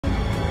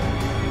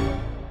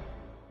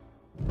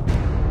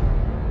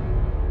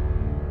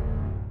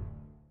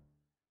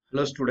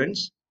Hello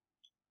students,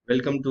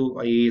 welcome to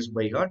IAS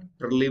by Heart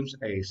Prelims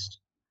Heist.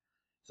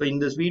 So in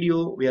this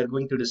video, we are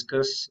going to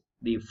discuss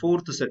the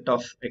fourth set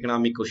of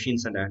economic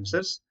questions and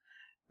answers.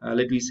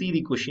 Let me see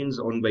the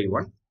questions one by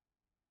one.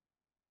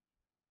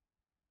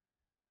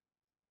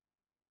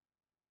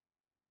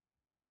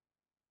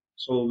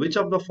 So which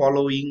of the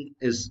following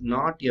is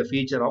not a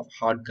feature of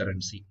hard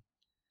currency?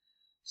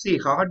 See,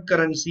 hard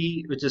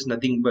currency, which is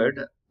nothing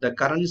but the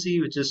currency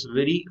which is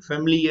very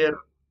familiar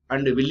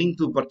and willing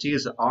to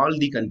purchase all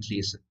the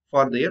countries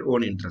for their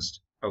own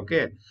interest.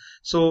 Okay,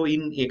 so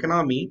in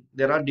economy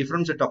there are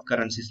different set of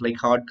currencies like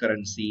hard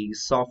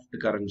currencies, soft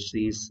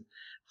currencies,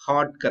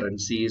 hard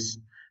currencies.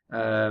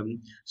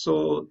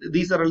 So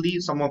these are only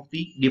some of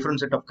the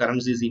different set of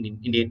currencies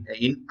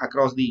in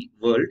across the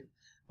world.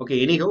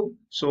 Okay, anyhow,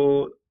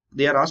 so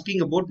they are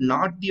asking about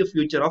not the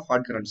future of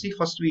hard currency.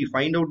 First we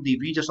find out the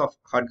features of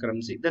hard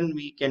currency, then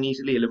we can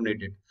easily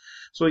eliminate it.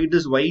 So it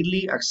is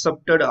widely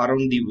accepted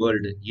around the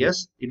world.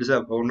 Yes, it is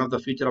one of the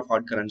feature of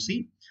hard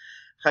currency.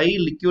 High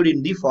liquid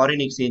in the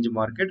foreign exchange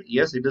market.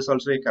 Yes, it is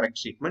also a correct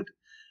statement.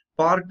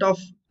 Part of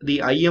the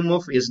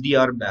IMF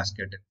SDR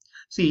basket.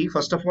 See,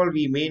 first of all,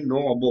 we may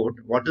know about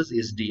what is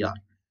SDR.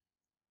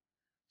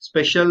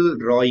 Special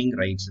drawing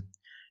rights.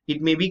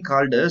 It may be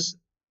called as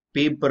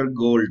paper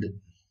gold.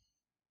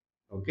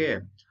 Okay,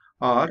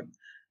 or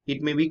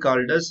it may be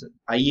called as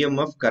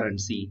IMF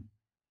currency.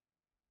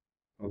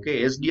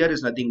 Okay, SDR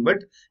is nothing but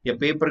a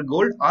paper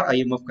gold or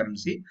IMF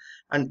currency.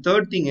 And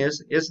third thing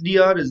is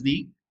SDR is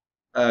the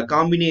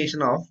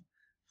combination of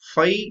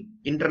 5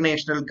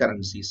 international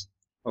currencies.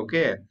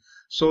 Okay,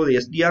 so the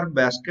SDR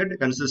basket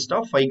consists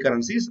of 5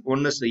 currencies.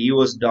 One is the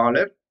US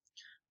dollar,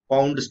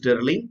 pound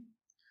sterling,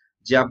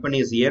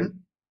 Japanese yen,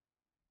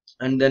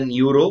 and then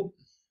euro.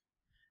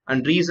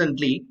 And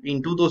recently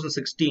in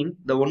 2016,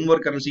 the one more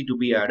currency to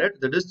be added,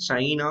 that is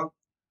China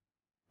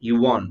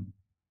yuan.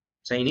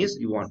 Chinese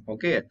yuan.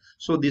 Okay,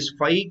 so these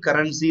 5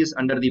 currencies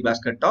under the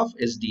basket of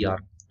SDR.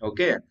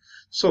 Okay,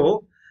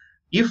 so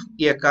if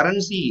a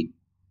currency,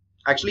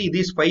 actually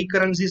these 5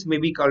 currencies may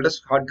be called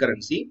as hard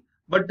currency,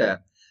 but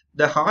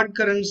the hard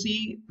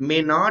currency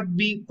may not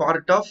be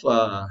part of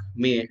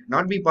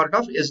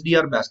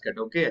SDR basket.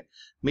 Okay,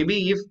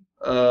 maybe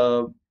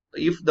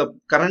if the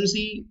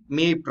currency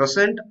may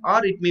present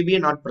or it may be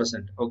not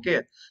present.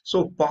 Okay,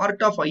 so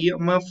part of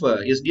IMF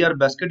SDR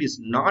basket is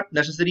not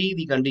necessary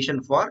the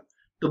condition for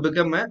to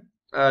become a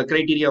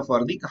criteria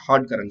for the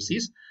hard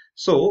currencies.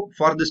 So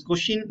for this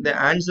question,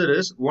 the answer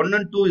is 1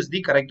 and 2 is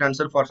the correct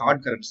answer for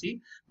hard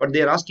currency, but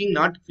they are asking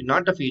not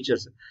the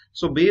features.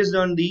 So based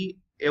on the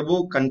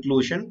above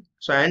conclusion,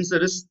 so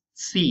answer is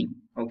C.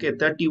 Okay,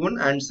 31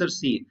 answer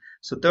C.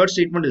 So third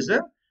statement is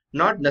a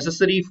not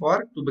necessary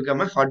for to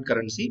become a hard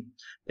currency.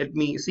 Let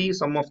me see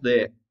some of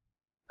the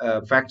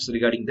facts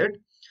regarding that.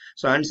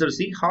 So answer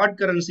C, hard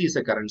currency is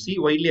a currency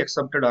widely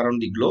accepted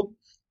around the globe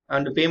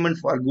and payment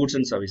for goods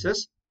and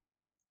services.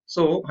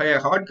 So a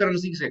hard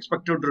currency is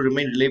expected to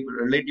remain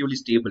relatively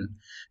stable.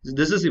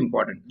 This is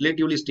important,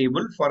 relatively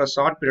stable for a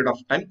short period of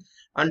time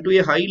and to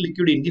a high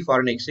liquid in the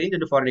foreign exchange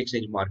and the foreign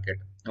exchange market.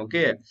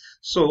 Okay,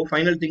 so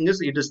final thing is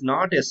it is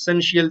not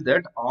essential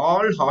that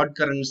all hard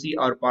currency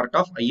are part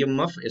of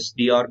IMF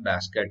SDR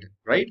basket,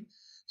 right?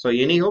 So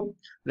anyhow,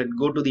 let's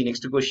go to the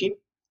next question.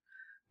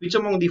 Which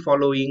among the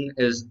following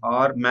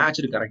are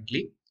matched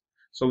correctly?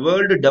 So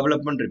World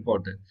Development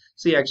Report.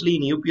 See, actually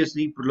in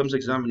UPSC Prelims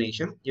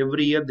examination,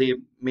 every year they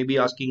may be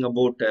asking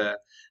about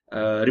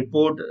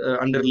report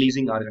under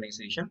releasing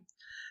organization.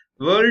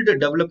 World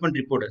Development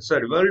Report.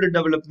 Sir, World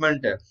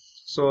Development.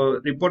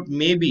 So report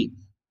may be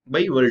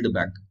by World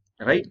Bank,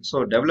 right?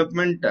 So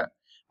development,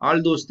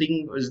 all those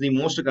things is the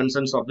most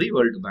concerns of the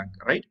World Bank,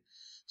 right?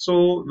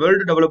 So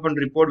World Development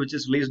Report, which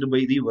is released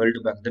by the World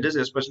Bank, that is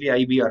especially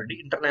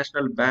IBRD,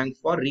 International Bank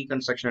for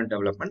Reconstruction and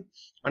Development,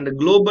 and the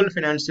Global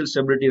Financial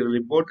Stability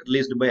Report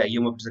released by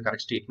IMF is the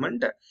correct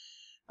statement.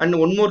 And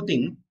one more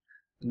thing,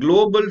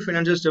 Global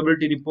Financial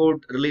Stability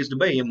Report released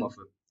by IMF.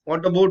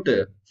 What about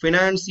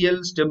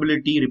Financial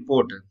Stability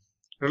Report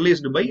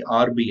released by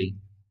RBI?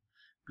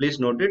 Please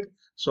note it.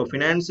 So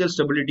Financial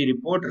Stability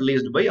Report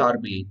released by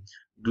RBI.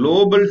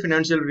 Global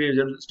Financial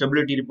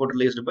Stability Report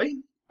released by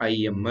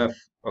IMF.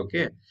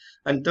 Okay,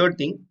 and third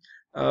thing,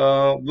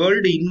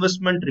 World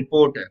Investment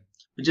Report,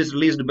 which is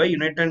released by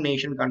United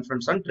Nations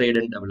Conference on Trade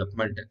and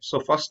Development. So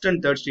first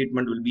and third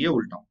statement will be a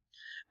ulta.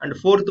 And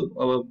fourth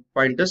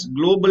point is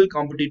Global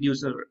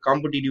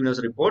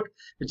Competitiveness Report,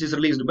 which is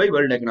released by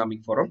World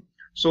Economic Forum.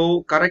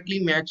 So correctly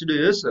matched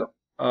is 2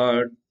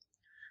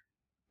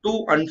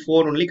 and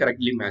 4 only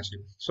correctly matched.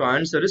 So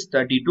answer is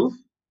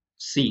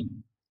 32C.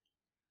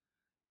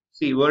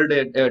 See, World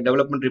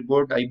Development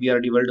Report,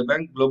 IBRD, World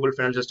Bank, Global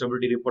Financial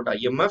Stability Report,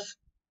 IMF,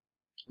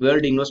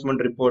 World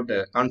Investment Report,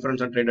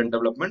 Conference on Trade and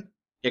Development,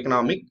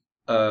 Economic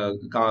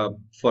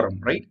Forum,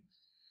 right?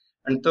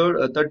 And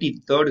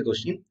 33rd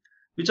question,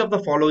 which of the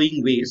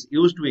following ways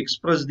used to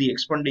express the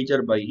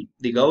expenditure by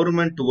the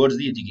government towards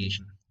the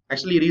education?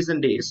 Actually,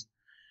 recent days,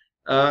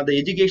 the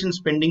education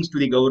spendings to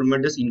the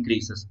government is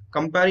increases.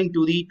 Comparing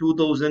to the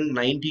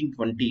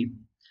 2019-20,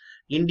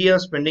 India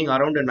spending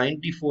around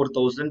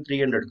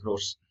 94,300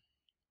 crores.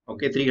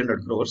 Okay,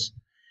 300 crores.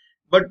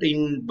 But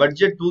in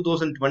budget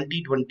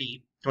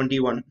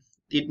 2020-21,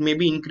 it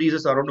maybe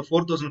increases around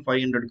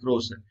 4,500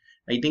 crores.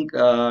 I think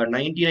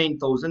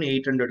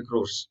 99,800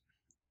 crores.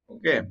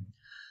 Okay.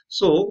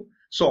 So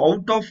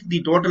out of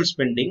the total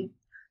spending,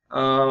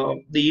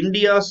 the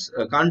India's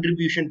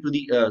contribution to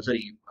the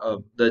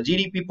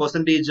GDP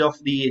percentage of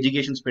the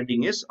education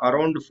spending is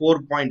around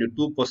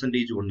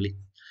 4.2% only.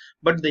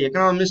 But the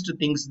economist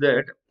thinks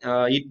that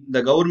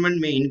the government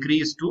may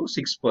increase to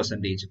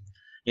 6%.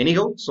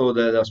 Anyhow, so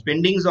the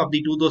spendings of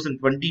the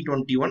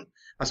 2020-21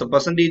 as a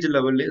percentage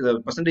level,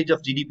 the percentage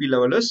of GDP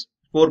level is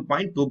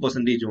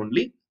 4.2%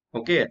 only.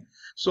 Okay,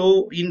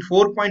 so in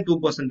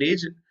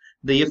 4.2%,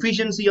 the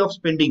efficiency of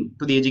spending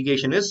to the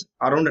education is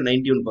around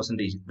 91%,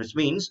 which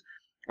means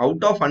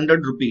out of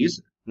 100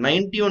 rupees,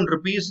 91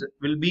 rupees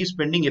will be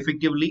spending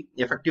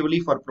effectively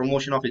for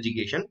promotion of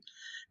education.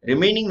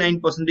 Remaining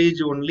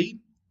 9% only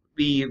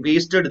we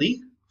wasted the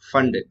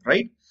fund,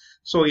 right?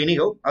 So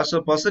anyhow, as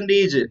a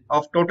percentage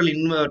of total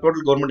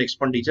government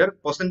expenditure,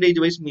 percentage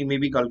wise may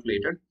be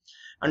calculated,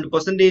 and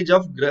percentage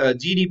of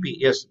GDP,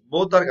 yes,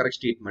 both are correct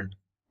statement.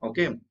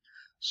 Okay,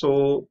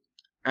 so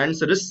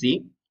answer is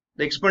C.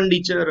 The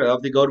expenditure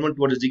of the government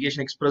towards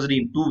education expressed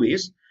in two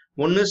ways.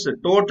 One is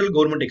total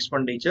government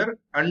expenditure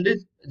and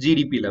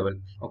GDP level.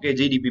 Okay,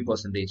 GDP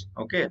percentage.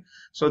 Okay,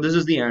 so this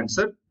is the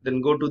answer.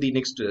 Then go to the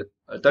next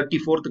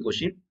 34th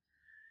question.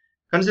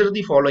 Consider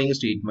the following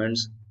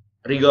statements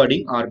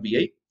regarding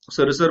RBI.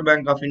 So Reserve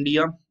Bank of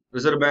India.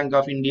 Reserve Bank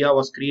of India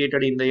was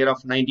created in the year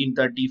of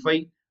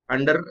 1935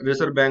 under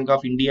Reserve Bank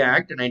of India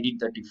Act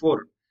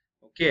 1934.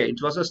 Okay,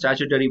 it was a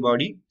statutory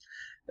body.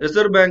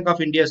 Reserve Bank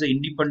of India is an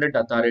independent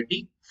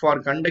authority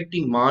for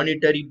conducting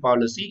monetary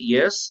policy,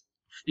 yes,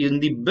 in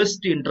the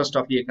best interest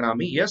of the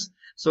economy, yes.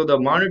 So the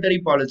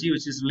monetary policy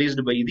which is released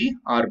by the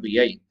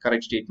RBI,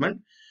 correct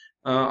statement.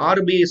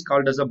 RBI is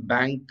called as a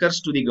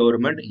bankers to the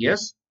government,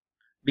 yes,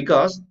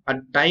 because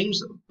at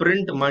times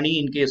print money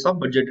in case of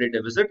budgetary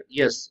deficit,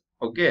 yes.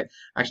 Okay,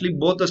 actually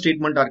both the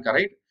statement are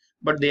correct,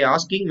 but they are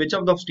asking which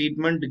of the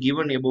statement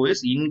given above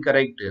is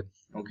incorrect.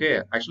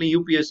 Okay, actually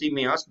UPSC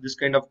may ask this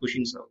kind of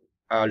questions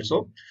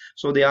also.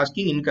 So they are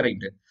asking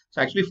incorrect.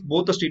 So actually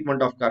both the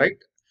statement are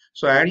correct.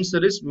 So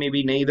answer is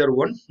maybe neither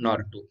one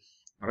nor two.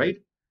 Alright.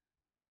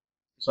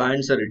 So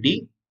answer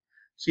D.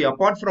 See,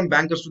 apart from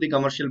bankers to the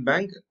commercial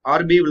bank,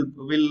 RBI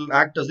will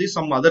act as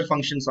some other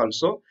functions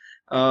also.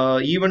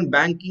 Even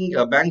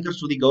bankers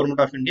to the government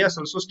of India is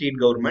also state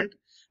government,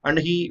 and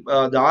the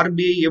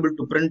RBI able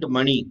to print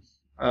money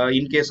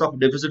in case of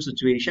deficit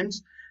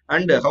situations.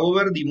 And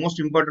however, the most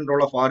important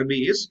role of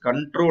RBI is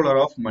controller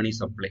of money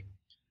supply.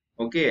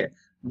 Okay,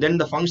 then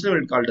the function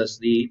will called as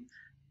the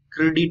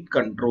credit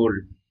control.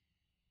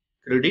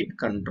 Credit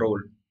control.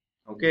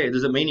 Okay, this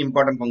is the main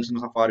important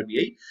functions of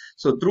RBI.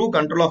 So through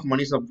control of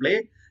money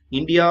supply,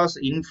 India's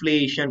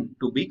inflation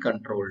to be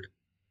controlled.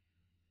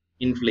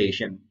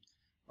 Inflation.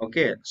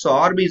 Okay, so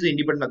RBI is the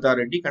independent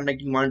authority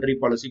conducting monetary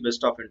policy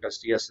best of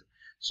interest. Yes.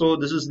 So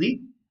this is the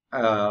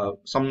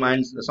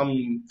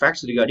some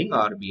facts regarding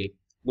RBI.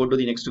 Go to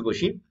the next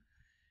question.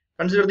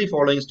 Consider the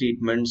following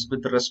statements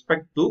with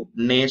respect to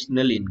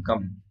national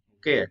income.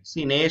 Okay,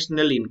 see,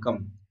 national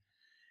income.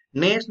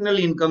 National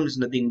income is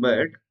nothing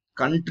but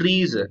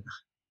country's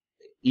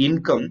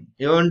income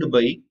earned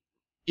by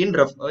in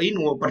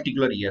a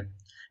particular year.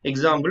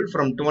 Example,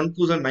 from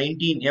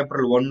 2019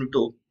 April 1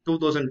 to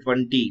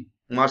 2020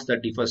 March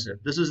 31st.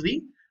 This is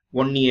the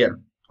 1 year.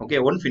 Okay,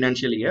 one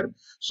financial year.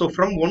 So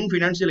from one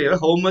financial year,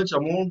 how much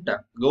amount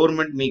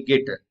government may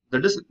get?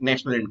 That is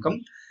national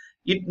income.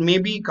 It may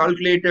be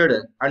calculated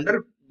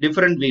under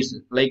different ways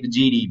like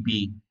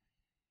GDP,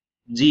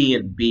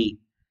 GNP,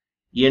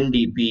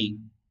 NDP,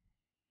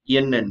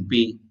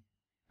 NNP,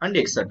 and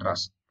etc.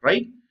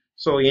 Right?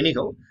 So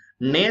anyhow,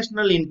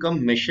 national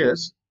income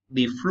measures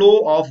the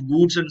flow of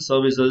goods and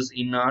services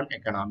in an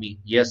economy.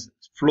 Yes,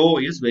 flow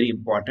is very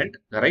important,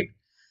 right?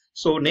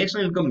 So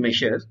national income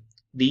measures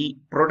the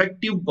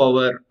productive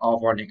power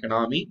of an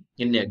economy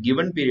in a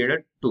given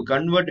period to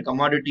convert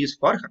commodities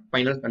for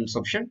final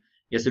consumption.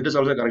 Yes, it is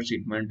also a correct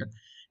statement.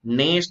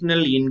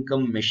 National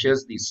income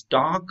measures the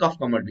stock of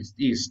commodities.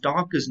 The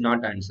stock is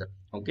not answer.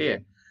 Okay.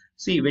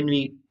 See, when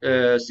we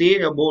say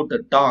about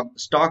the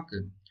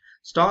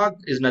stock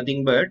is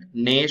nothing but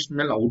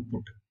national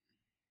output.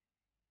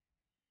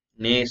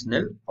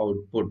 National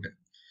output.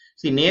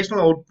 See,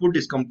 national output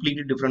is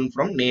completely different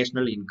from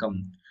national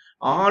income.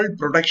 All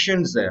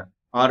productions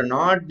are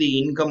not the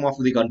income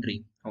of the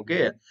country.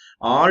 Okay,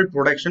 all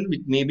production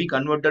which may be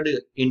converted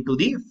into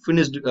the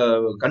finished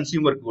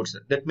consumer goods,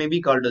 that may be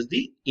called as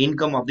the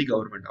income of the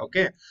government.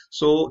 Okay,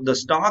 so the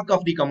stock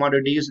of the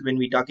commodities when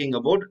we talking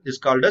about is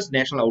called as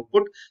national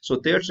output. So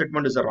third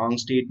statement is a wrong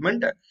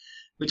statement.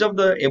 Which of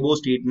the above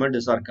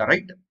statements are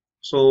correct?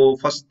 So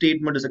first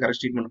statement is a correct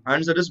statement.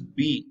 Answer is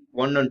B,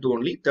 1 and 2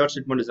 only. Third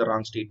statement is a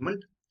wrong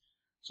statement.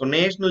 So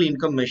national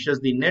income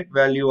measures the net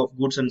value of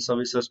goods and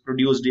services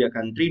produced in a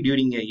country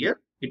during a year.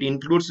 It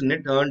includes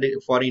net earned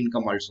foreign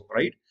income also,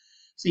 right?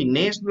 See,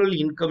 national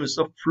income is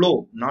a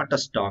flow, not a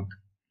stock.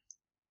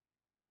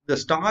 The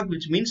stock,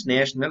 which means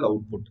national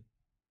output.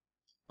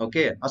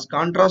 Okay, as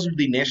contrast to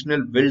the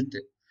national wealth,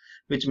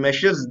 which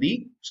measures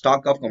the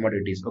stock of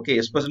commodities. Okay,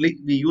 especially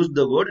we use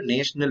the word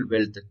national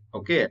wealth.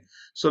 Okay,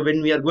 so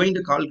when we are going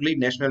to calculate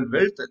national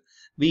wealth,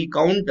 we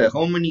count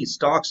how many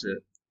stocks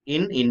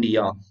in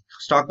India,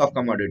 stock of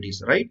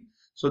commodities, right?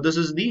 So this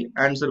is the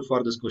answer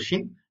for this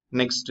question.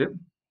 Next,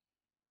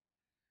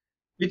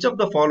 which of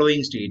the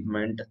following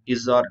statement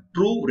is are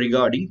true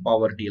regarding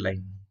poverty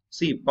line?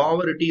 See,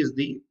 poverty is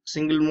the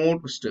single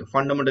most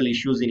fundamental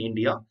issues in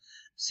India.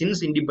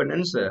 Since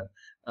independence,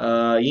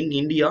 in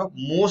India,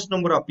 most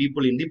number of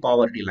people in the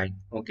poverty line.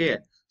 Okay.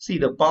 See,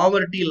 the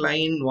poverty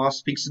line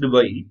was fixed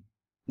by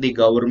the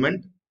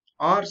government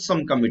or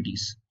some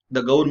committees.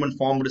 The government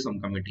formed some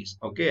committees.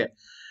 Okay.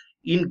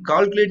 In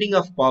calculating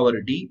of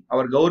poverty,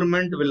 our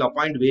government will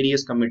appoint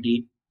various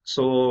committee.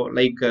 So,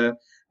 like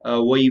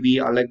YV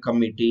Alag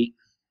Committee,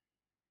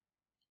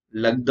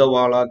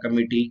 Lagdawala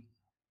Committee,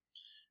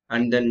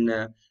 and then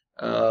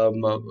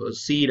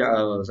Vijay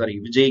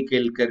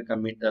Kelkar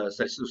Committee,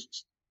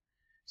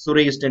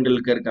 Suresh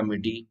Tendulkar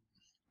Committee,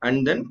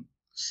 and then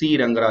C.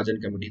 Rangarajan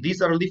Committee.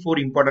 These are all the four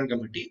important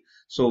committee.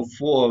 So,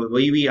 for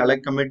YV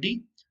Alak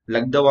Committee,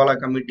 Lagdawala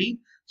Committee,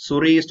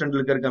 Suresh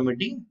Tendulkar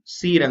Committee,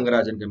 C.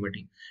 Rangarajan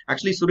Committee.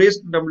 Actually, Suresh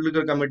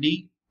Tendulkar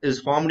Committee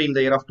is formed in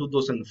the year of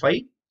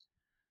 2005.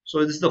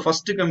 So, this is the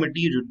first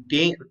committee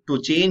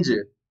to change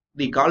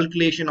the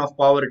calculation of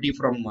poverty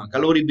from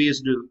calorie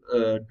based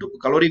to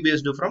calorie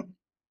based from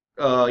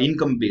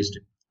income based.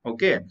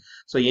 Okay,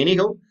 so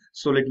anyhow,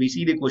 so let me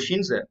see the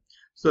questions.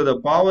 So the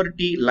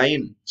poverty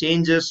line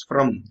changes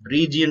from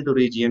region to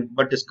region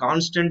but is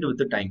constant with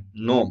the time.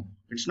 No,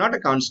 it's not a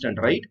constant,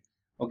 right?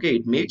 Okay,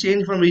 it may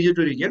change from region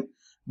to region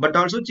but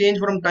also change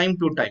from time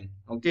to time.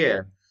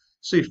 Okay,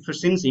 so if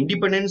since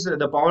independence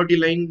the poverty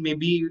line may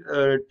be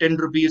 10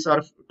 rupees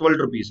or 12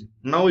 rupees,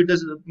 now it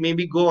is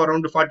maybe go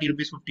around 40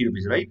 rupees, 50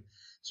 rupees, right?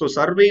 So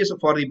surveys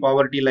for the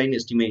poverty line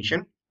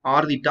estimation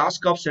are the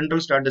task of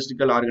Central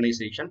Statistical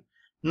Organization.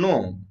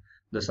 No,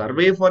 the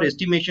survey for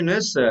estimation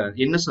is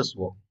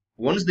NSSO.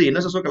 Once the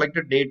NSSO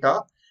collected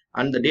data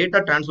and the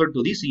data transferred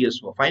to the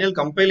CSO, final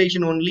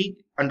compilation only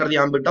under the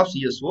ambit of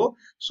CSO.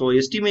 So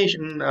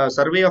estimation,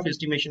 survey of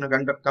estimation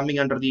coming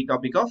under the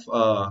topic of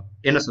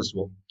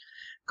NSSO.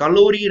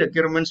 Calorie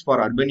requirements for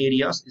urban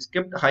areas is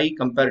kept high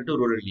compared to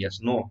rural areas.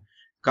 No,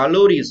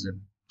 calories.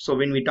 So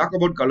when we talk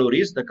about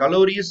calories, the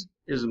calories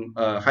is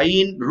high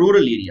in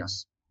rural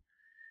areas.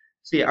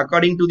 See,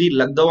 according to the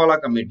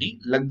Lagdawala Committee,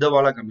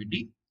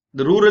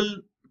 the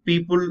rural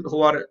people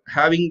who are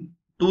having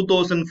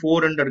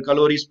 2,400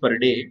 calories per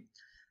day,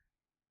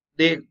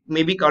 they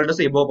may be called as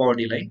above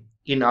poverty line.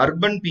 In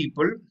urban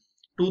people,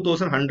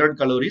 2,100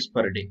 calories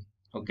per day.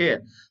 Okay,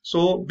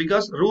 so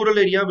because rural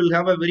area will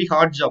have a very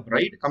hard job,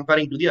 right,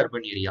 comparing to the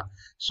urban area.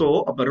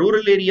 So a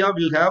rural area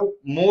will have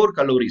more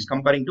calories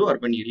comparing to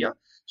urban area.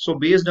 So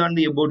based on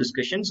the above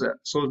discussions,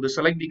 so the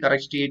select the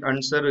correct state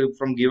answer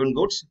from given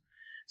quotes.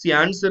 See,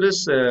 answer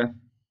is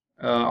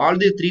all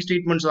the three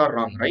statements are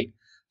wrong, right?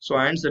 So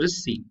answer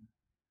is C.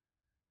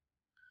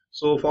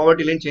 So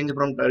poverty line change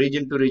from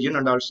region to region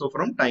and also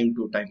from time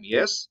to time.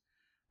 Yes.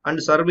 And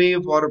survey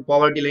for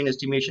poverty line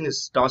estimation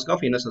is task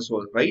of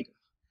NSSO, right?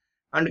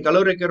 And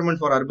calorie requirement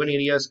for urban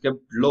areas kept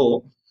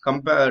low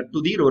compared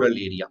to the rural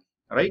area,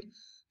 right?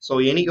 So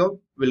anyhow,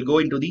 we'll go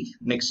into the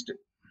next.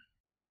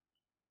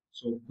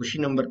 So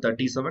question number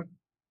 37.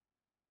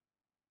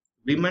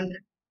 Women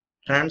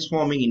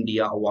Transforming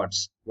India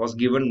Awards was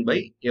given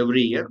by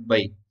every year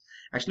by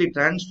actually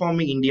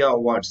Transforming India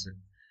Awards,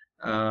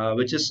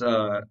 which is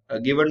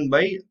given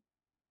by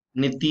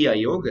Niti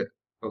Aayog.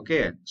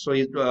 Okay, so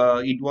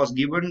it was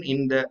given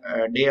in the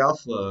day of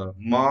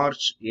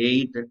March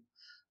 8th,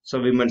 so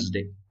Women's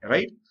Day,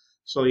 right?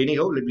 So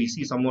anyhow, let me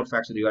see some more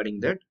facts regarding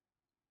that.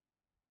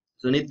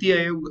 So Niti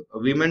Aayog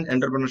Women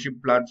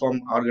Entrepreneurship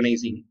Platform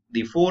organizing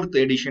the 4th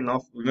edition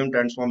of Women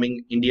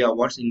Transforming India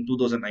Awards in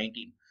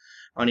 2019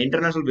 on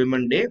International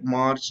Women Day,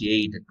 March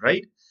 8th,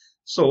 right?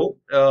 So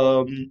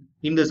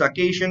in this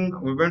occasion,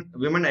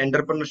 Women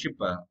Entrepreneurship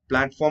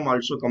Platform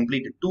also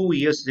completed 2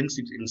 years since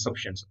its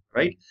inception,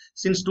 right?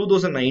 Since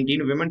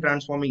 2019, Women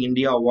Transforming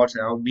India Awards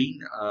have been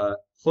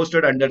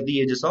hosted under the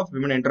aegis of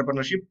Women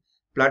Entrepreneurship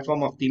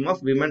Platform of theme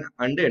of Women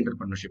and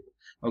Entrepreneurship.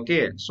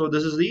 Okay, so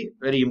this is the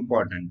very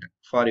important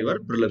for your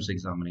prelims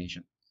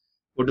examination.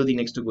 Go to the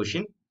next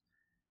question.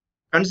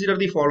 Consider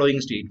the following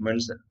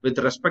statements with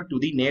respect to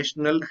the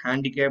National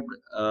Handicapped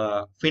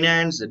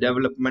Finance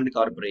Development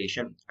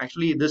Corporation.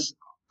 Actually, this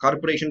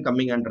corporation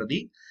coming under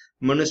the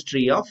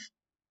Ministry of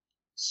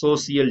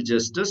Social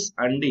Justice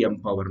and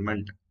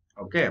Empowerment.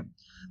 Okay,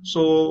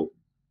 so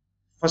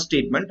first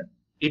statement,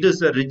 it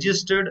is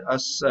registered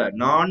as a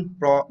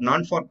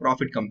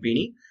non-for-profit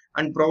company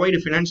and provide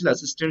financial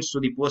assistance to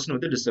the person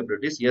with the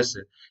disabilities. Yes,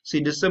 see,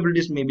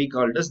 disabilities may be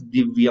called as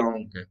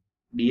Divyang,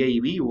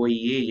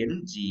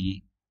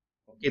 Divyang.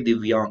 Okay,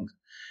 Divyang.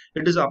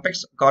 It is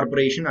Apex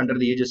Corporation under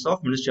the aegis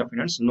of Ministry of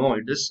Finance. No,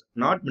 it is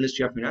not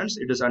Ministry of Finance.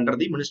 It is under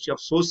the Ministry of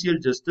Social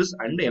Justice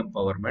and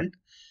Empowerment.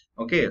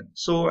 Okay,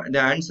 so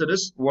the answer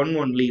is 1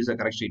 only is the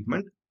correct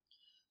statement.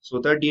 So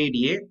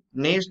 38A,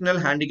 National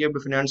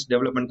Handicapped Finance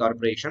Development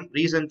Corporation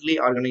recently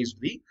organized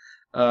the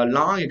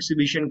Long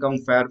Exhibition cum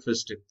Fair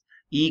Fest.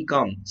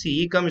 ECOM.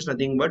 See, ECOM is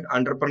nothing but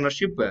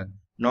entrepreneurship,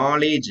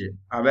 knowledge,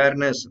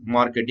 awareness,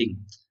 marketing.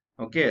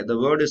 Okay, the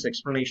word is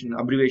explanation,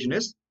 abbreviation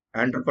is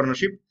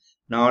entrepreneurship,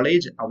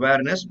 knowledge,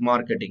 awareness,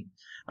 marketing,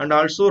 and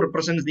also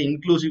represents the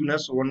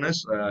inclusiveness,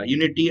 oneness,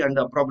 unity, and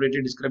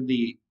appropriately describe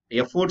the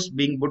efforts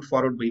being put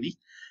forward by the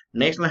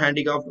National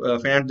Handicap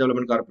Finance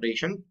Development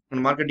Corporation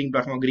and marketing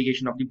platform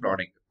aggregation of the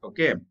product.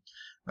 Okay,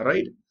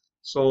 right.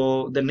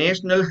 So the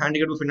National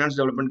Handicap Finance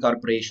Development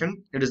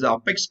Corporation, it is the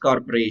Apex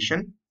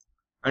Corporation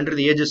under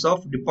the aegis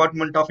of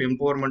Department of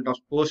Empowerment of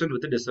Persons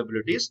with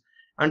Disabilities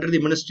under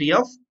the Ministry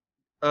of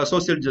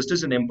Social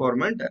Justice and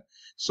Empowerment.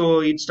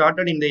 So it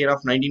started in the year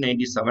of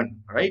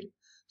 1997, right?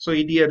 So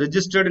it is a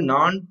registered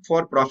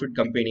non-for-profit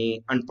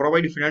company and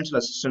provide financial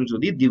assistance to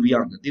the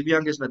Divyang.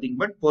 Divyang is nothing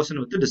but person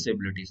with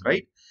disabilities,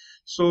 right?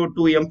 So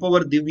to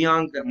empower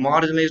Divyang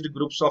marginalized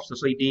groups of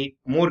society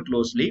more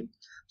closely,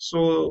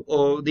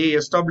 so they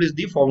established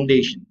the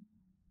foundation.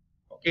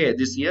 Okay,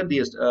 this year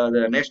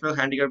the National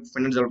Handicap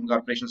Finance Development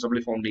Corporation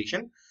established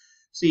foundation.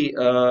 See,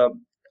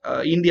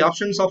 in the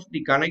options of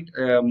the connect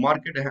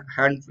market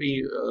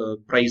hand-free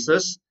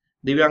prices,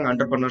 Divyang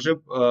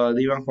entrepreneurship,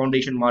 Divyang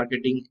foundation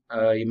marketing,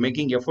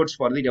 making efforts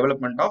for the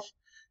development of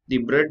the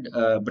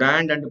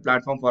brand and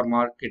platform for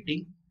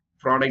marketing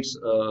products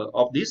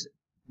of these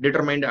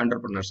determined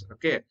entrepreneurs.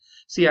 Okay,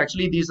 see,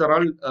 actually these are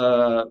all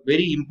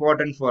very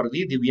important for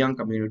the Divyang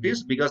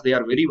communities because they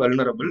are very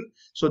vulnerable.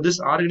 So this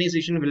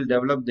organization will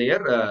develop their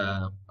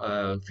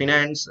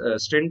finance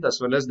strength as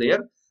well as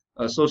their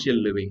social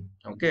living.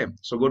 Okay,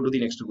 so go to the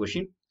next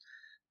question.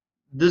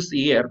 This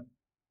year,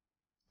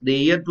 the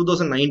year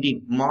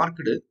 2019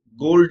 marked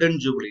Golden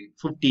Jubilee,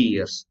 50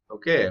 years.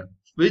 Okay,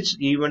 which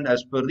event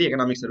as per the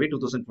Economic Survey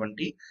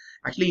 2020?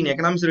 Actually, in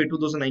Economic Survey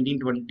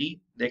 2019-20,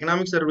 the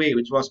Economic Survey,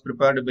 which was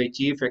prepared by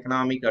Chief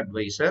Economic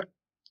Advisor,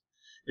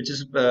 which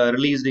is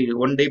released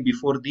one day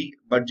before the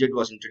budget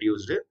was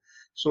introduced.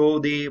 So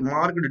they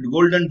marked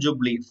Golden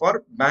Jubilee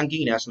for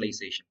banking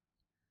nationalization.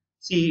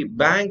 See,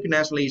 bank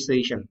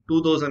nationalization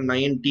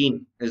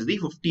 2019 is the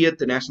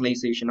 50th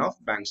nationalization of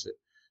banks.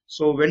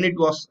 So when it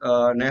was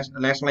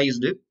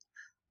nationalized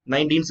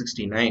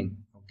 1969,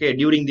 okay,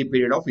 during the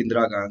period of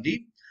Indira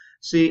Gandhi.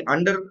 See,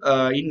 in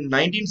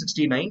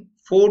 1969,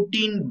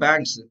 14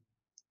 banks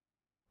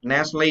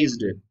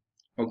nationalized.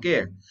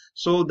 Okay,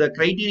 so the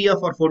criteria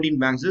for 14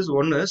 banks is,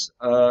 one is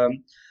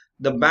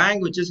the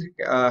bank which is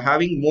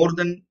having more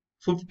than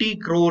 50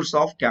 crores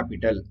of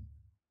capital.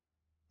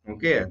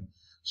 Okay,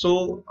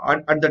 so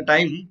at the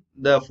time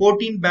the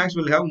 14 banks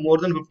will have more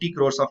than 50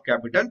 crores of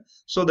capital.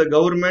 So the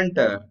government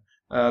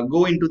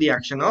go into the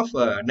action of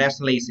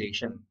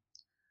nationalization.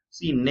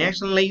 See,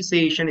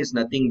 nationalization is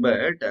nothing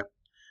but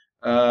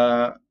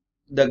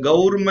the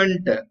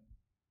government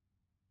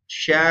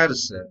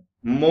shares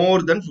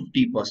more than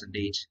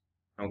 50%.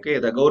 Okay,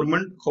 the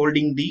government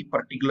holding the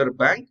particular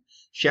bank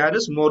share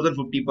is more than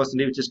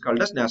 50%, which is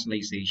called as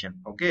nationalization.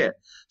 Okay,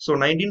 so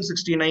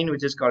 1969,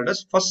 which is called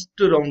as first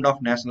round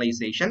of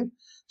nationalization.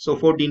 So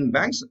 14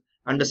 banks,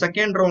 and the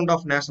second round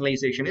of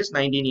nationalization is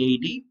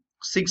 1980,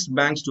 6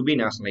 banks to be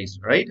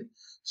nationalized, right?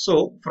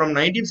 So from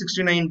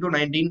 1969 to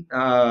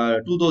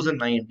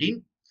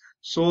 2019,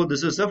 so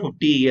this is a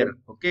 50-year.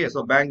 Okay,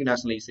 so bank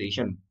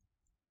nationalization.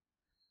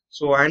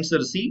 So answer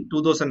C,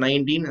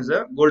 2019 is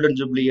a golden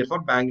jubilee year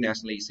for bank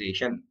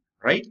nationalization,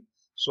 right?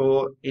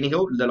 So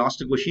anyhow, the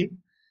last question: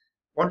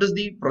 what is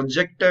the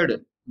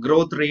projected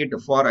growth rate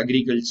for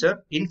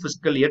agriculture in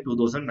fiscal year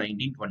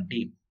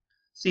 2019-20?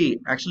 See,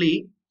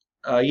 actually,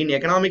 in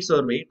economic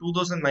survey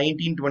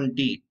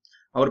 2019-20,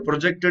 our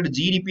projected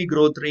GDP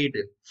growth rate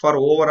for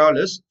overall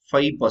is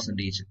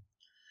 5%.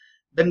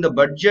 Then the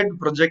budget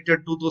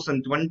projected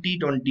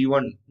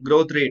 2020-21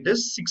 growth rate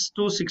is 6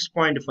 to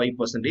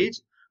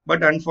 6.5%.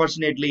 But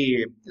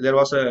unfortunately, there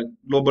was a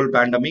global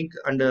pandemic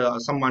and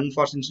some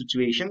unfortunate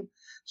situation.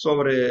 So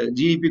our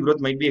GDP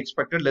growth might be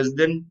expected less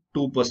than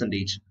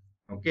 2%.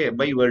 Okay,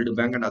 by World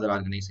Bank and other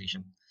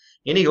organizations.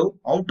 Anyhow,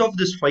 out of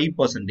this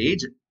 5%,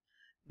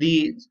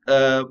 the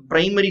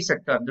primary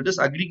sector, that is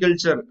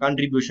agriculture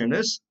contribution,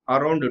 is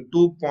around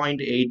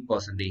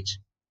 2.8%.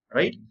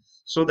 Right?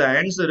 So the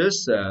answer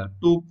is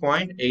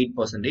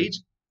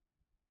 2.8%.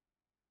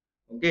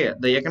 Okay,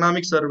 the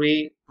economic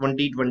survey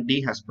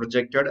 2020 has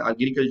projected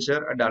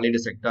agriculture and allied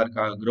sector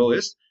growth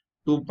is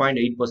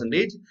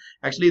 2.8%.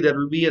 Actually, there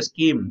will be a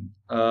scheme,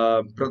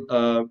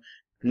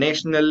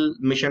 National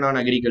Mission on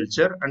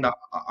Agriculture, and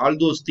all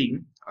those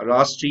things,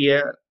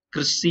 Rashtriya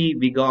Krishi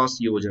Vikas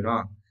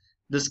Yojana.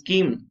 The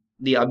scheme,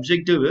 the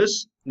objective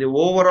is the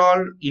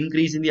overall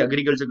increase in the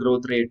agriculture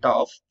growth rate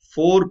of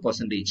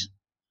 4%.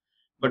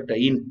 But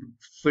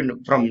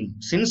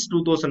since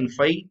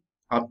 2005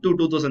 up to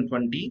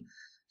 2020,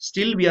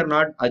 still we are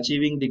not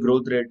achieving the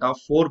growth rate of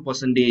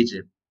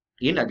 4%.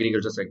 in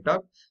agriculture sector.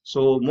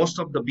 So most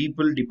of the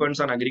people depends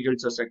on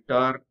agriculture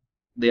sector.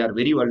 They are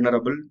very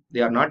vulnerable.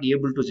 They are not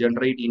able to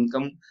generate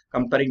income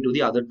comparing to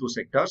the other two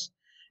sectors.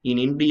 In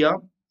India,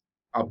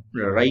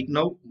 right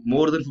now,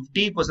 more than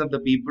 50% of the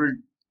people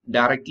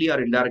directly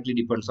or indirectly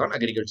depends on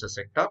agriculture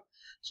sector.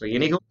 So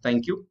anyhow,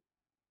 thank you.